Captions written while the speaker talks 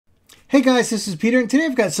Hey guys, this is Peter, and today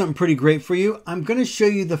I've got something pretty great for you. I'm going to show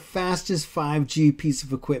you the fastest 5G piece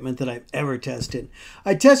of equipment that I've ever tested.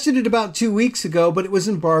 I tested it about 2 weeks ago, but it was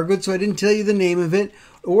embargoed, so I didn't tell you the name of it,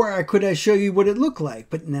 or could I show you what it looked like.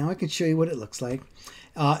 But now I can show you what it looks like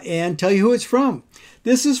and tell you who it's from.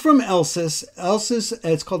 This is from Elsys.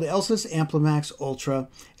 It's called the Elsys Amplimax Ultra.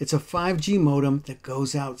 It's a 5G modem that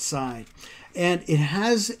goes outside. And it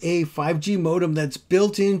has a 5G modem that's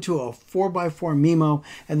built into a 4x4 MIMO,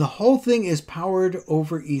 and the whole thing is powered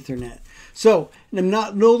over Ethernet. So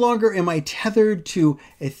no longer am I tethered to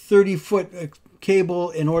a 30-foot cable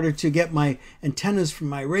in order to get my antennas from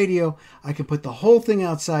my radio. I can put the whole thing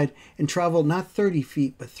outside and travel not 30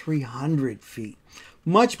 feet, but 300 feet.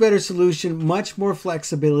 Much better solution, much more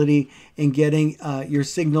flexibility in getting your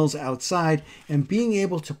signals outside and being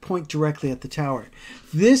able to point directly at the tower.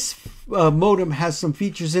 This modem has some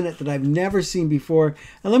features in it that I've never seen before,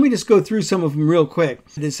 and let me just go through some of them real quick.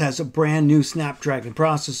 This has a brand new Snapdragon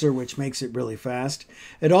processor, which makes it really fast.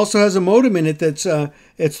 It also has a modem in it that's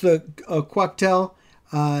it's the Quectel,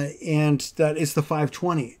 and that is the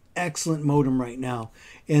 520. Excellent modem right now,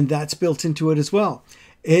 and that's built into it as well.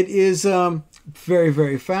 It is very,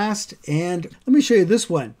 very fast. And let me show you this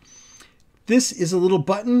one. This is a little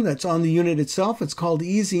button that's on the unit itself. It's called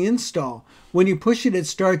Easy Install. When you push it, it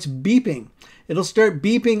starts beeping. It'll start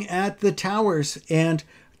beeping at the towers. And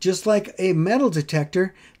just like a metal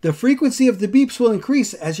detector, the frequency of the beeps will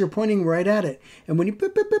increase as you're pointing right at it. And when you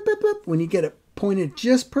beep, beep, beep, beep, beep, when you get it pointed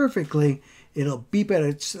just perfectly, it'll beep at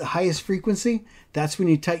its highest frequency. That's when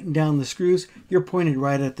you tighten down the screws. You're pointed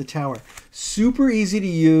right at the tower. Super easy to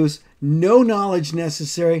use, no knowledge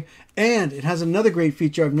necessary, and it has another great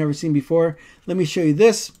feature I've never seen before. Let me show you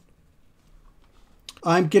this.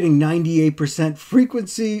 I'm getting 98%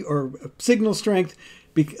 frequency or signal strength,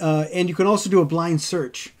 and you can also do a blind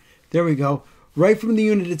search. There we go. Right from the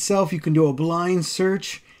unit itself, you can do a blind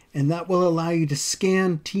search, and that will allow you to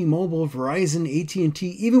scan T-Mobile, Verizon, AT&T,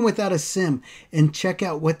 even without a SIM, and check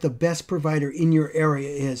out what the best provider in your area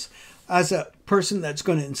is. As a person that's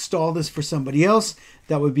going to install this for somebody else,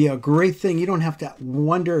 that would be a great thing. You don't have to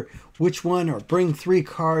wonder which one or bring 3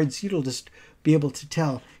 cards. You'll just be able to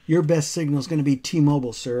tell your best signal is going to be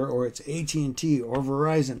T-Mobile, sir, or it's AT&T or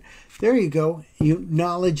Verizon. There you go.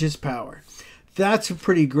 Knowledge is power. That's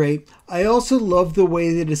pretty great. I also love the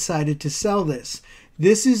way they decided to sell this.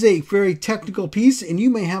 This is a very technical piece, and you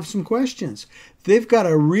may have some questions. They've got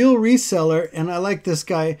a real reseller, and I like this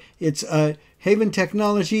guy. It's Haven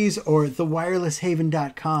Technologies or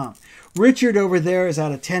thewirelesshaven.com. Richard over there is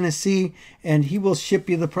out of Tennessee, and he will ship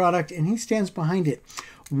you the product, and he stands behind it.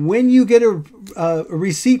 When you get a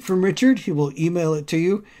receipt from Richard, he will email it to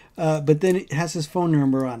you, but then it has his phone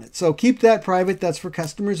number on it. So keep that private. That's for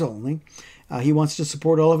customers only. He wants to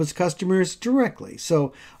support all of his customers directly.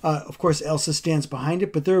 So, of course, Elsys stands behind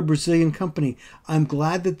it, but they're a Brazilian company. I'm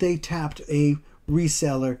glad that they tapped a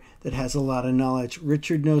reseller that has a lot of knowledge.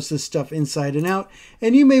 Richard knows this stuff inside and out,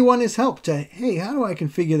 and you may want his help to, hey, how do I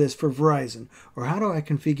configure this for Verizon? Or how do I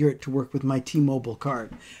configure it to work with my T-Mobile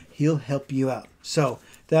card? He'll help you out. So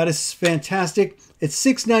that is fantastic. It's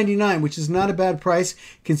 $6.99, which is not a bad price,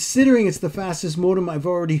 considering it's the fastest modem I've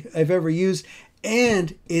ever used.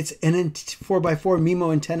 And it's an 4x4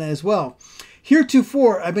 MIMO antenna as well.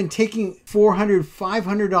 Heretofore, I've been taking $400,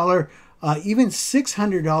 $500, even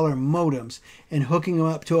 $600 modems and hooking them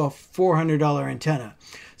up to a $400 antenna.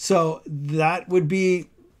 So that would be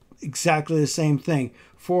exactly the same thing.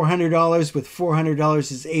 $400 with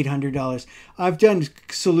 $400 is $800. I've done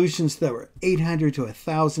solutions that were $800 to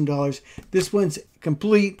 $1,000. This one's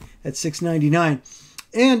complete at $6.99.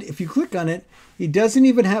 And if you click on it, he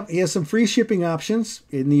has some free shipping options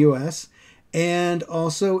in the US, and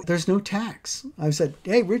also there's no tax. I've said,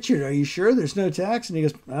 hey, Richard, are you sure there's no tax? And he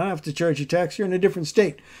goes, I don't have to charge you tax. You're in a different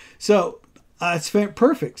state. So it's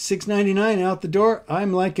perfect. $6.99 out the door.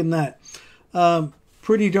 I'm liking that.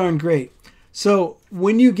 Pretty darn great. So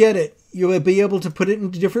when you get it, you'll be able to put it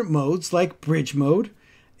into different modes like bridge mode,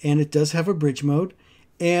 and it does have a bridge mode,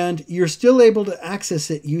 and you're still able to access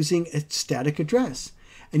it using a static address.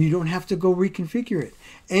 And you don't have to go reconfigure it.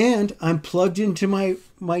 And I'm plugged into my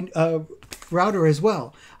router as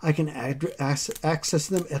well. I can access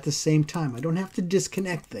them at the same time. I don't have to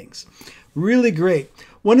disconnect things. Really great.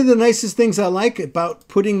 One of the nicest things I like about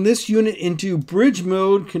putting this unit into bridge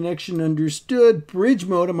mode, connection understood, bridge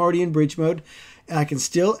mode, I'm already in bridge mode, I can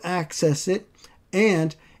still access it,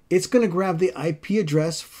 and it's going to grab the IP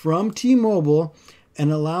address from T-Mobile and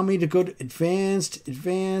allow me to go to advanced,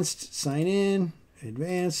 sign in,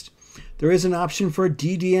 advanced. There is an option for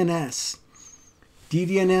DDNS.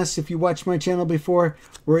 DDNS, if you watched my channel before,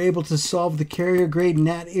 we're able to solve the carrier grade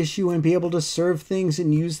NAT issue and be able to serve things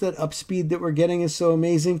and use that upspeed that we're getting is so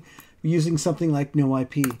amazing using something like no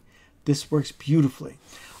IP. This works beautifully.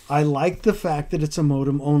 I like the fact that it's a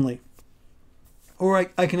modem only. Or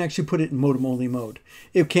I can actually put it in modem only mode.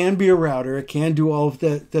 It can be a router. It can do all of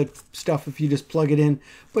the stuff if you just plug it in.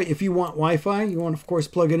 But if you want Wi-Fi, you want to, of course,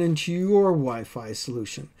 plug it into your Wi-Fi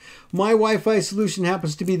solution. My Wi-Fi solution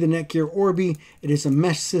happens to be the Netgear Orbi. It is a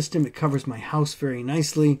mesh system. It covers my house very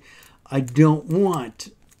nicely. I don't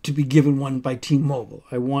want to be given one by T-Mobile.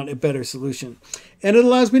 I want a better solution. And it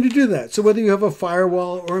allows me to do that. So whether you have a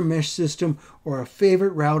firewall or a mesh system or a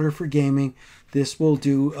favorite router for gaming, this will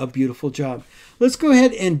do a beautiful job. Let's go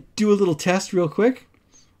ahead and do a little test real quick.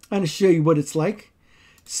 I'm going to show you what it's like.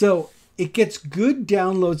 So it gets good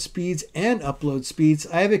download speeds and upload speeds.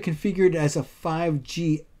 I have it configured as a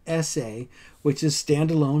 5G SA, which is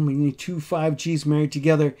standalone. We need two 5Gs married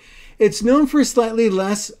together. It's known for slightly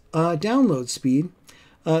less download speed,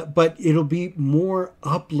 but it'll be more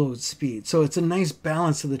upload speed. So it's a nice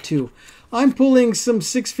balance of the two. I'm pulling some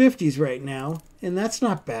 650s right now, and that's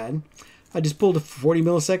not bad. I just pulled a 40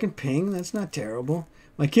 millisecond ping. That's not terrible.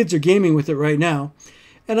 My kids are gaming with it right now.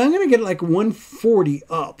 And I'm going to get like 140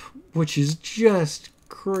 up, which is just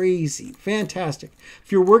crazy. Fantastic.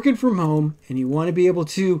 If you're working from home and you want to be able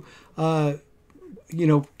to,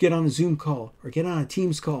 get on a Zoom call or get on a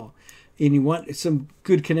Teams call and you want some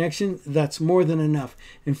good connection, that's more than enough.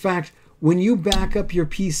 In fact, when you back up your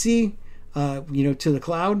PC, to the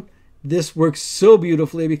cloud, this works so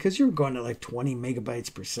beautifully because you're going to like 20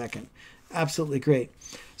 megabytes per second. Absolutely great.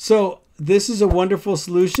 So this is a wonderful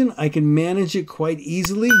solution. I can manage it quite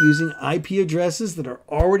easily using IP addresses that are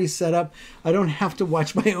already set up. I don't have to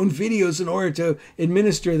watch my own videos in order to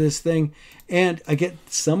administer this thing. And I get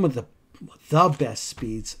some of the best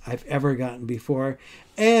speeds I've ever gotten before.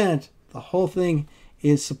 And the whole thing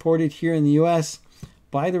is supported here in the US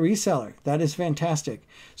by the reseller. That is fantastic.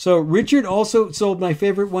 So Richard also sold my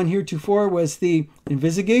favorite one heretofore was the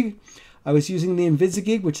Invisigig. I was using the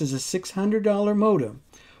Invisigig, which is a $600 modem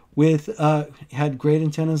with, had great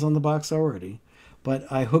antennas on the box already, but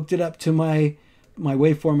I hooked it up to my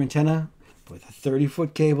waveform antenna with a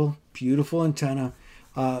 30-foot cable, beautiful antenna,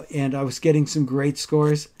 and I was getting some great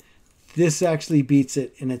scores. This actually beats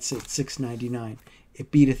it, and it's at $699.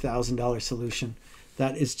 It beat a $1,000 solution.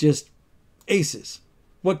 That is just aces.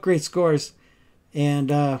 What great scores.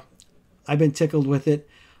 And I've been tickled with it.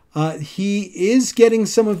 He is getting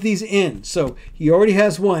some of these in. So he already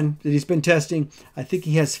has one that he's been testing. I think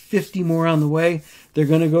he has 50 more on the way. They're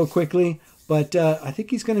going to go quickly. But I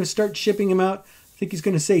think he's going to start shipping them out. I think he's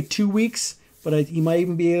going to say 2 weeks. But he might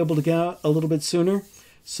even be able to get out a little bit sooner.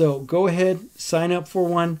 So go ahead, sign up for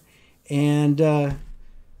one. And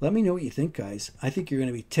let me know what you think, guys. I think you're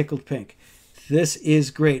going to be tickled pink. This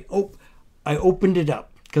is great. Oh, I opened it up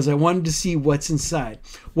because I wanted to see what's inside.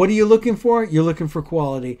 What are you looking for? You're looking for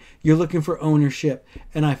quality. You're looking for ownership.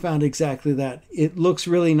 And I found exactly that. It looks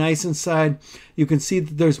really nice inside. You can see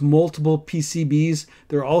that there's multiple PCBs.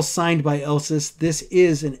 They're all signed by Elsys. This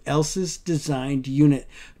is an Elsys designed unit.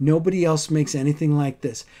 Nobody else makes anything like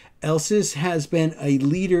this. Elsys has been a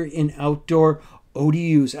leader in outdoor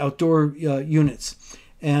ODUs, outdoor units.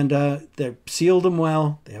 And they've sealed them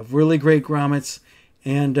well. They have really great grommets.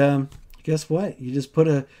 And guess what? You just put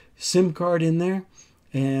a SIM card in there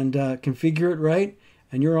and configure it right,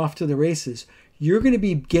 and you're off to the races. You're going to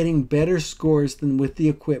be getting better scores than with the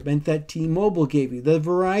equipment that T-Mobile gave you, that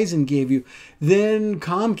Verizon gave you, than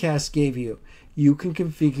Comcast gave you. You can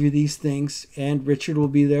configure these things, and Richard will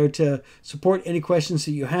be there to support any questions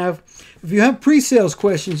that you have. If you have pre-sales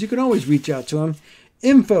questions, you can always reach out to him.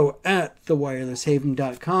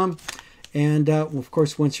 info@thewirelesshaven.com. And, of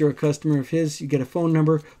course, once you're a customer of his, you get a phone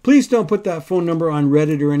number. Please don't put that phone number on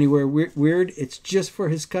Reddit or anywhere weird. It's just for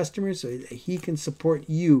his customers so that he can support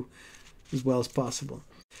you as well as possible.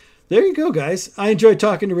 There you go, guys. I enjoyed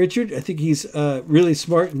talking to Richard. I think he's really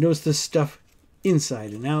smart and knows this stuff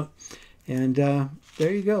inside and out. And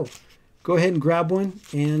there you go. Go ahead and grab one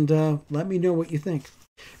and let me know what you think.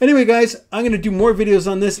 Anyway, guys, I'm going to do more videos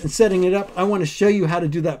on this and setting it up. I want to show you how to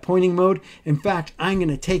do that pointing mode. In fact, I'm going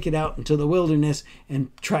to take it out into the wilderness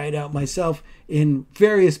and try it out myself in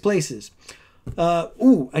various places. I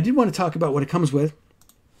did want to talk about what it comes with.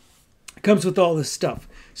 It comes with all this stuff.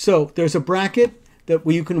 So there's a bracket that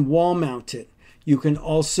you can wall mount it. You can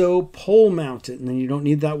also pole mount it, and then you don't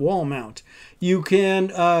need that wall mount. You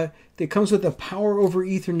can, it comes with a power over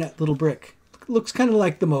Ethernet little brick. It looks kind of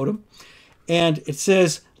like the modem. And it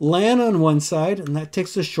says LAN on one side, and that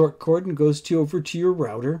takes the short cord and goes over to your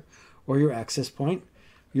router or your access point,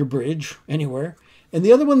 your bridge, anywhere. And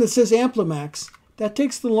the other one that says Amplimax, that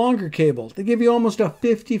takes the longer cable. They give you almost a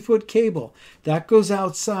 50-foot cable. That goes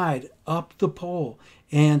outside, up the pole,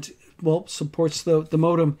 and, well, supports the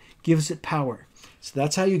modem, gives it power. So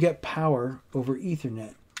that's how you get power over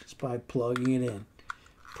Ethernet, just by plugging it in.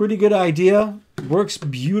 Pretty good idea. Works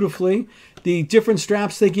beautifully. The different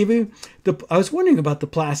straps they give you. I was wondering about the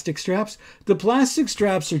plastic straps. The plastic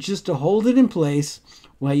straps are just to hold it in place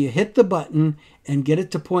while you hit the button and get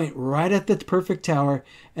it to point right at the perfect tower,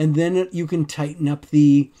 and then you can tighten up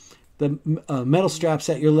the metal straps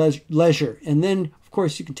at your leisure. And then, of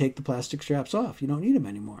course, you can take the plastic straps off. You don't need them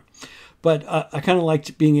anymore. But I kind of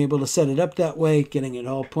liked being able to set it up that way, getting it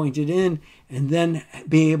all pointed in, and then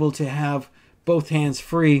being able to have both hands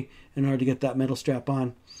free in order to get that metal strap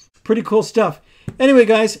on. Pretty cool stuff. Anyway,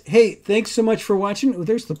 guys, hey, thanks so much for watching. Oh,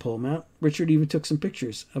 there's the pole mount. Richard even took some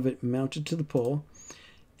pictures of it mounted to the pole.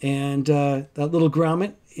 And that little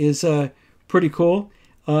grommet is pretty cool.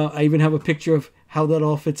 I even have a picture of how that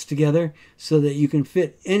all fits together so that you can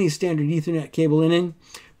fit any standard Ethernet cable in.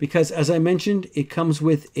 Because, as I mentioned, it comes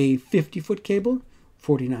with a 50-foot cable,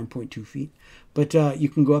 49.2 feet. But you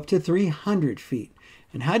can go up to 300 feet.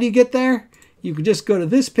 And how do you get there? You can just go to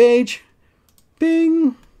this page.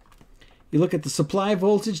 Bing! You look at the supply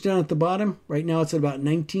voltage down at the bottom. Right now it's at about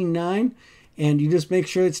 19.9. And you just make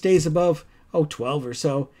sure it stays above, 12 or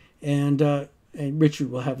so. And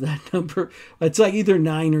Richard will have that number. It's like either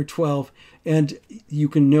 9 or 12. And you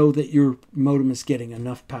can know that your modem is getting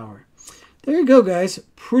enough power. There you go, guys.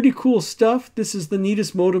 Pretty cool stuff. This is the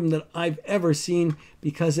neatest modem that I've ever seen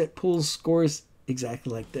because it pulls scores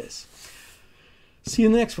exactly like this. See you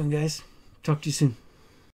in the next one, guys. Talk to you soon.